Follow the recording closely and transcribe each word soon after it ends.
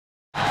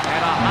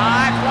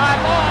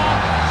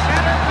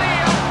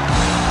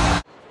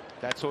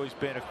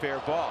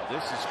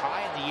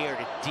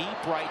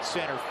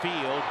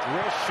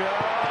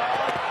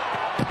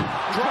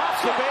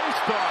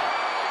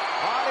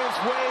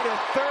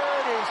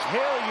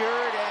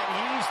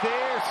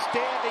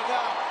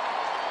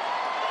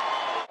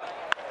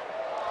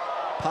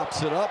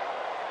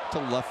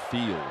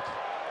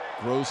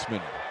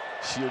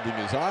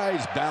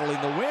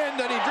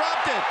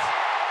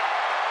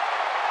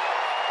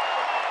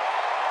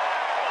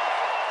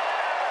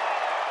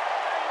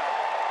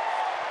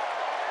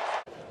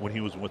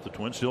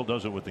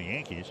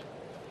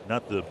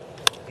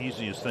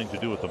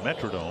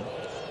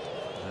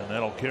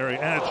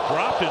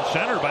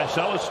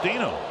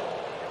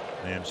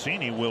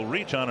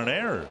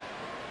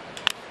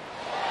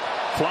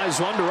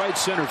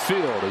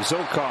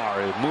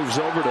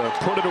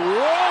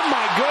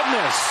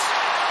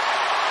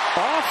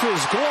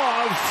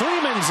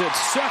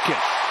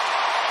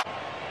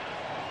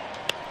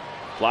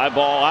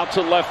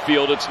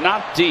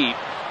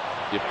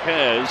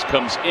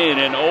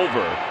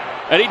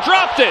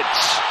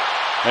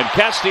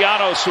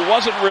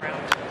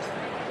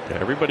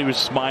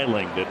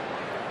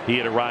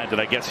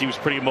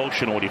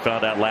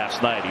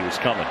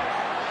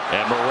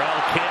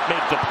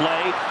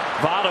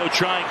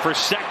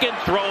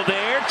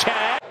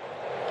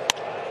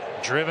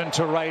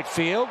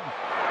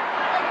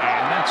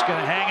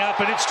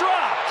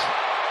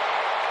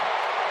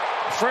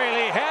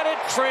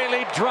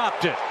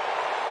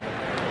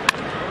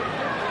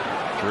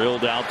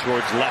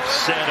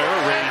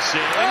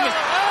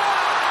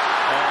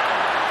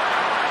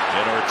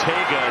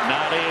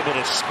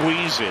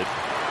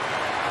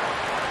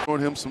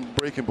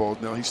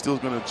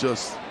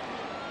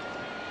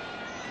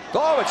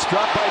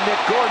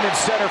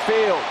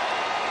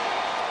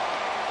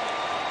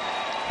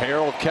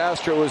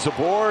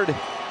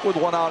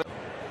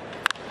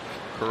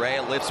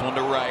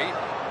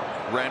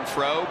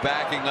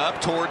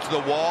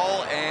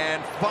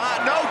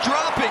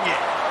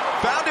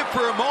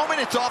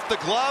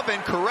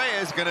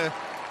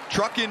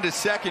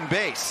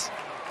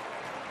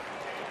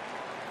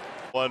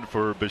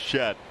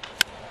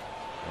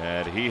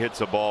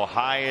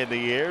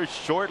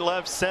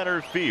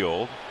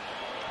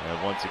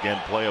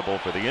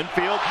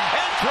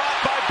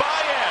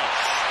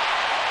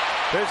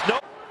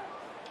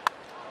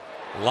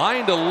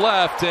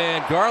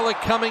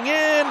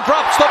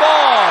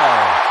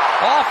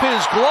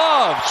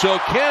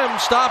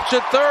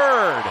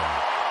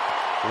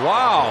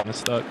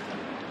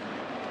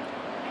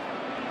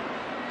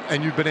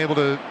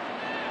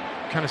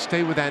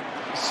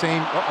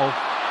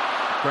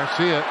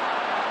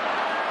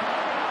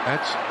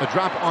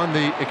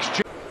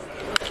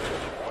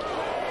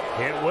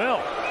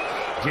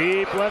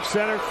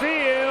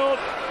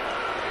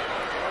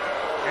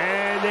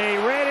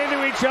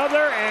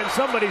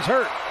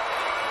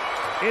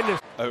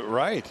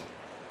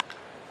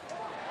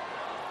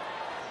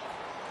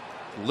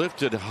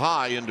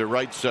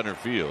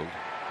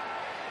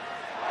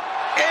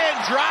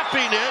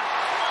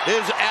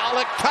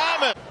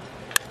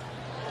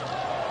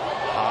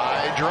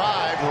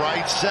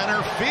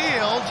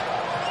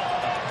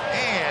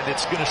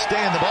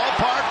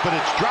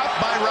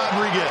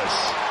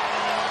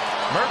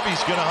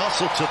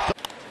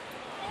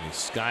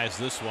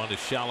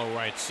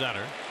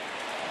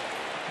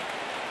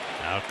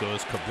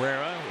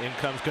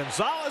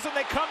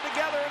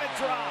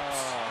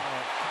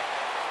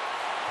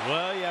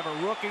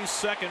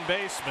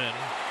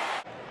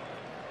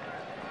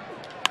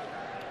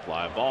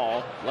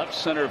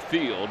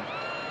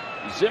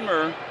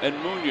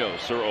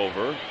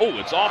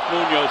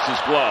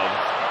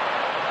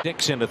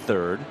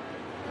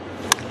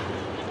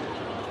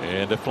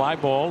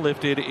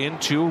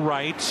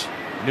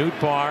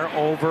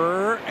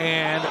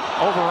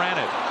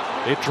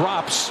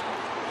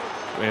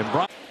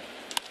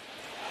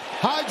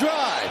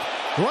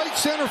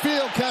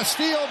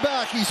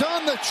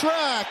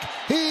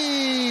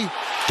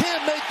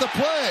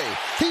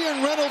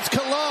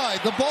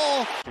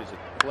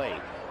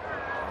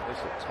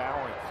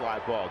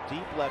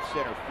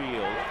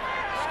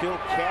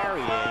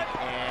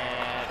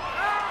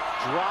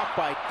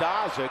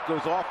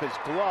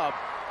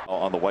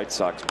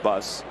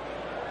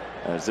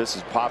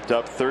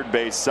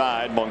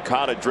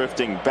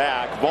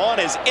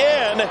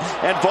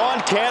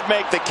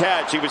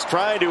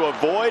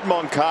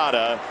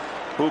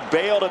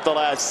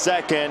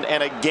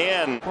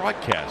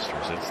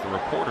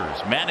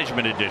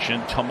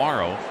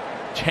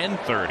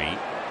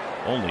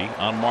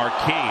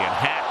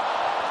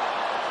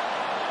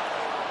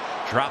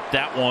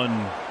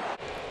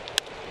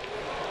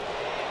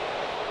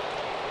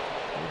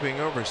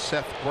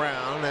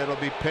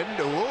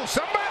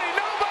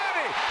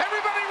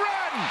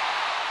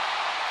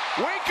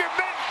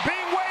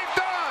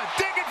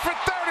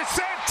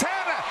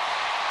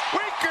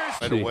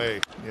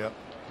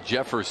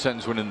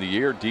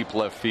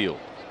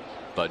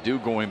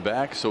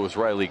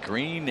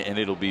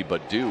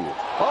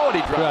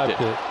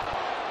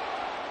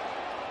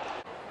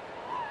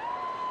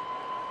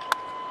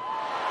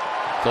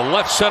To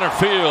left center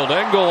field.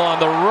 Engel on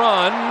the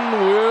run.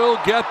 Will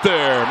get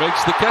there.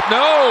 Makes the catch.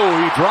 No,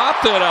 he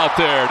dropped it out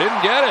there.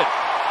 Didn't get it.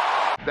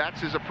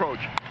 That's his approach.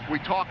 We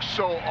talk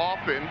so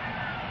often,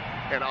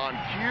 and on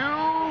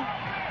cue.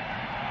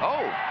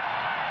 Oh,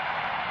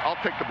 I'll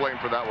take the blame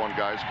for that one,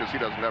 guys, because he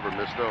doesn't ever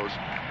miss those.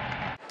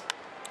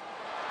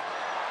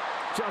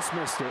 Just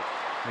missed it.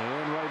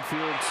 And right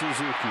field,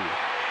 Suzuki.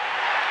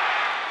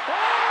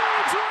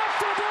 Oh, dropped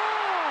the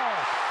ball!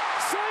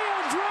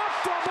 Seiya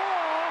dropped the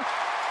ball!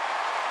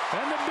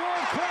 And the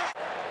door cracked.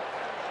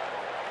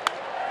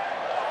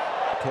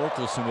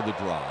 Torkelson with a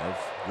drive.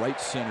 Right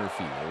center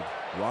field.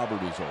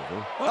 Robert is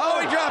over.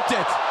 Oh, he dropped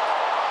it!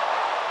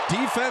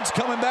 Defense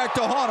coming back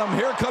to haunt him.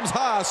 Here comes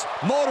Haas,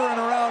 motoring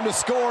around to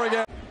score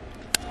again.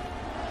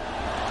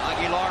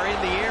 Aguilar in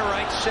the air,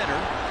 right center.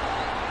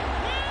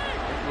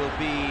 It will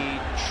be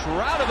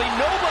Trout. It'll be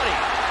nobody.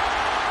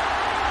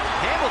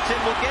 Hamilton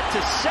will get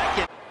to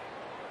second.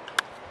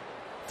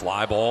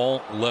 Fly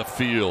ball left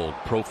field.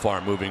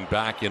 Profar moving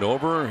back and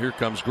over. Here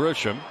comes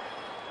Grisham.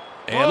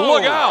 And whoa,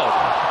 look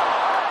out!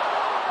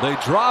 They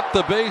dropped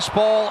the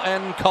baseball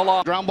and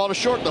collide. Ground ball to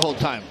short the whole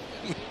time.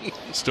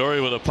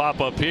 Story with a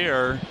pop-up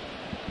here.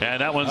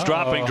 And that one's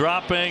dropping,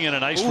 and a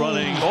nice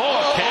running.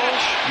 Oh,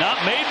 catch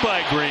not made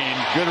by Green.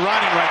 Good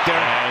running right there.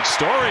 And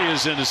Story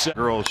is into center.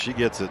 Girl, she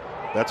gets it.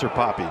 That's her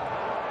poppy.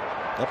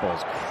 That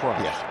ball's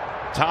crushed.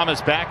 Yeah.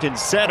 Thomas back in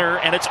center,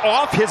 and it's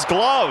off his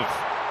glove.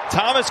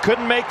 Thomas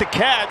couldn't make the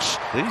catch.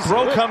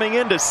 Throw coming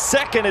into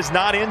second is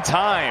not in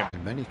time.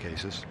 In many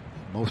cases,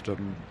 most of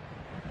them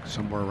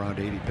somewhere around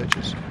 80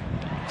 pitches.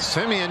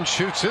 Simeon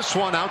shoots this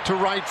one out to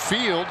right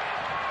field.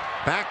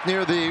 Back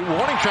near the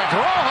warning track.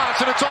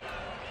 Rojas, and it's all.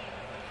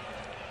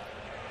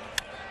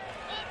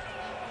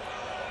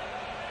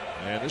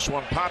 And this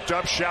one popped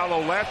up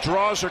shallow left,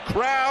 draws a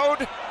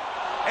crowd,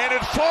 and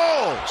it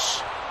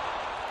falls.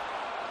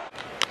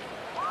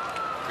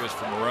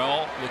 Christopher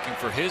Morel looking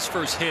for his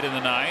first hit in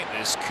the night.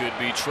 This could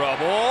be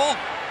trouble.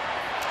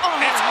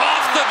 It's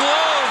off the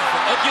glove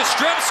of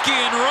Yastrzemski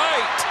and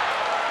right.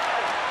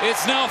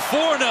 It's now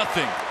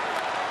 4-0.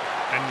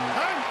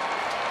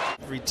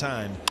 Every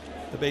time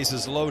the base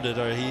is loaded,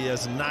 or he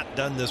has not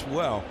done this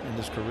well in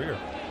his career.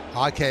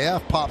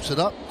 IKF pops it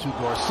up to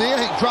Garcia.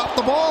 He dropped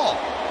the ball.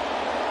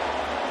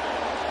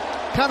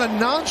 Kind of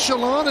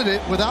nonchalanted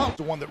it without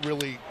the one that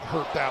really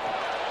hurt that one.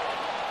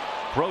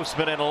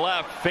 Grossman in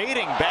left,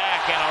 fading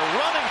back, and a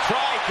running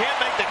try. Can't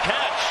make the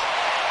catch.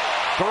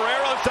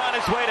 Guerrero's on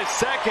his way to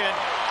second.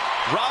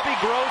 Robbie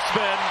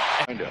Grossman.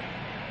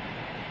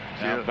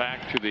 Now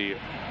back to the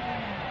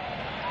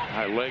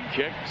high leg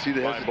kick. See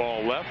the fly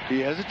ball left. He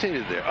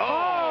hesitated there.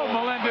 Oh,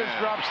 Melendez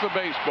drops the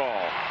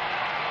baseball.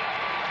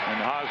 And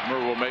Hosmer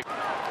will make.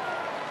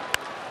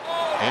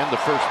 And the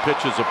first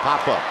pitch is a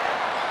pop-up.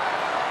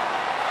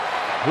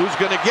 Who's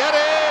going to get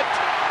it?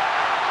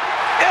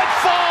 It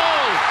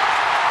falls!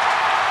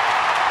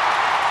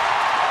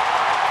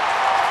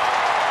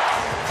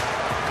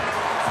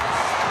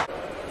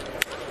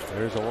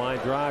 There's a line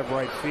drive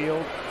right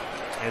field,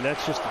 and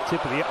that's just the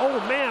tip of the.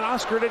 Oh man,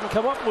 Oscar didn't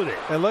come up with it.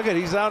 And look at,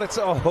 he's out. It's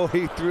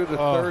he threw the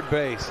third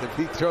base. If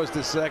he throws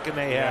to second,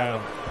 they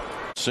have him.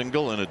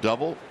 Single and a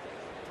double.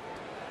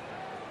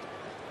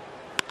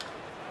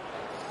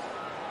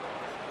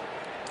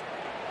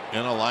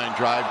 And a line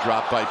drive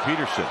dropped by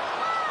Peterson.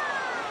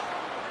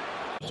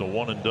 It's a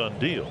one-and-done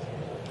deal.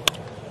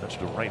 That's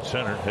to right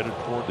center, headed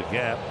toward the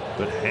gap,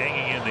 but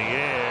hanging in the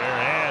air,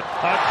 and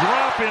a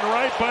drop in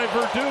right by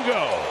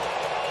Verdugo.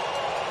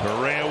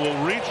 Correa will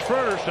reach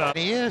first.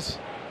 He is.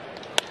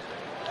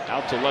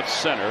 Out to left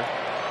center.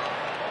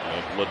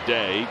 And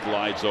Leday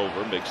glides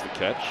over, makes the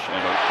catch.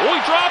 And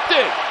he dropped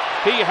it!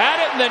 He had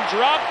it and then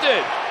dropped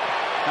it.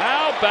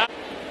 How about?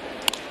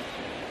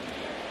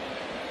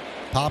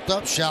 popped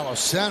up shallow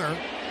center.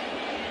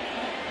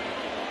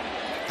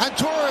 And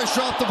Torres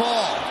dropped the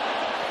ball.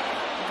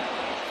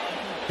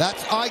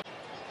 That's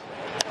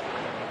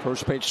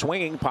First pitch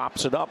swinging,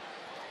 pops it up.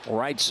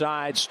 Right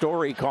side,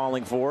 Story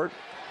calling for it.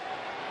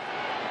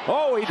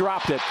 Oh, he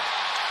dropped it.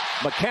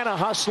 McKenna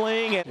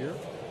hustling. And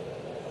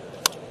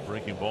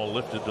breaking ball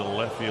lifted to the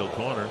left field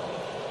corner.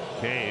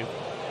 Cave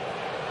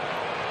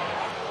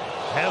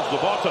has the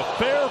ball. It's a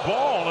fair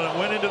ball, and it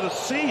went into the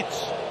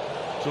seats.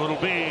 So it'll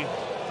be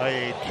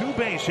a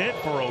two-base hit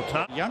for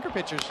Otani. Younger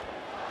pitchers.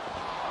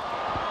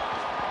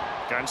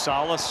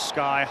 Gonzalez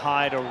sky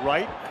high to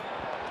right.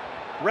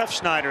 Ref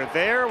Schneider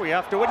there. We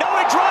have to. No, he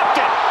dropped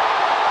it.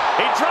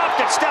 He dropped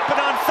it. Stepping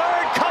on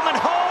third. Coming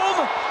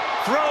home.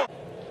 Throw.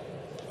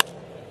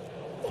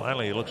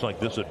 Finally, it looks like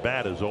this at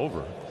bat is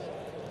over.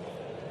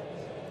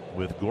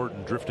 With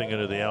Gordon drifting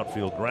into the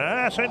outfield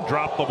grass and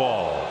dropped the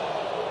ball.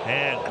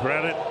 And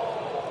credit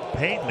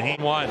Peyton.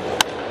 He won.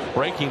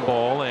 Breaking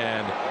ball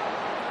and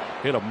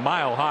hit a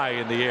mile high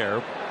in the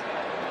air.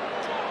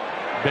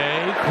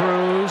 Bay,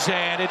 Cruz,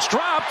 and it's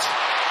dropped.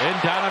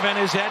 And Donovan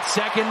is at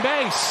second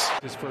base.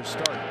 His first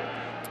start.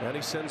 And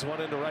he sends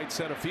one into right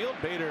center field.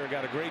 Bader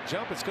got a great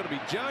jump. It's going to be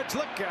Judge.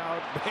 Look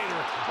out,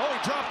 Bader. Oh, he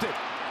dropped it.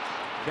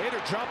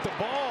 Bader dropped the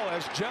ball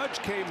as Judge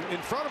came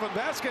in front of him.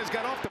 Vasquez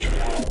got off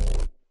the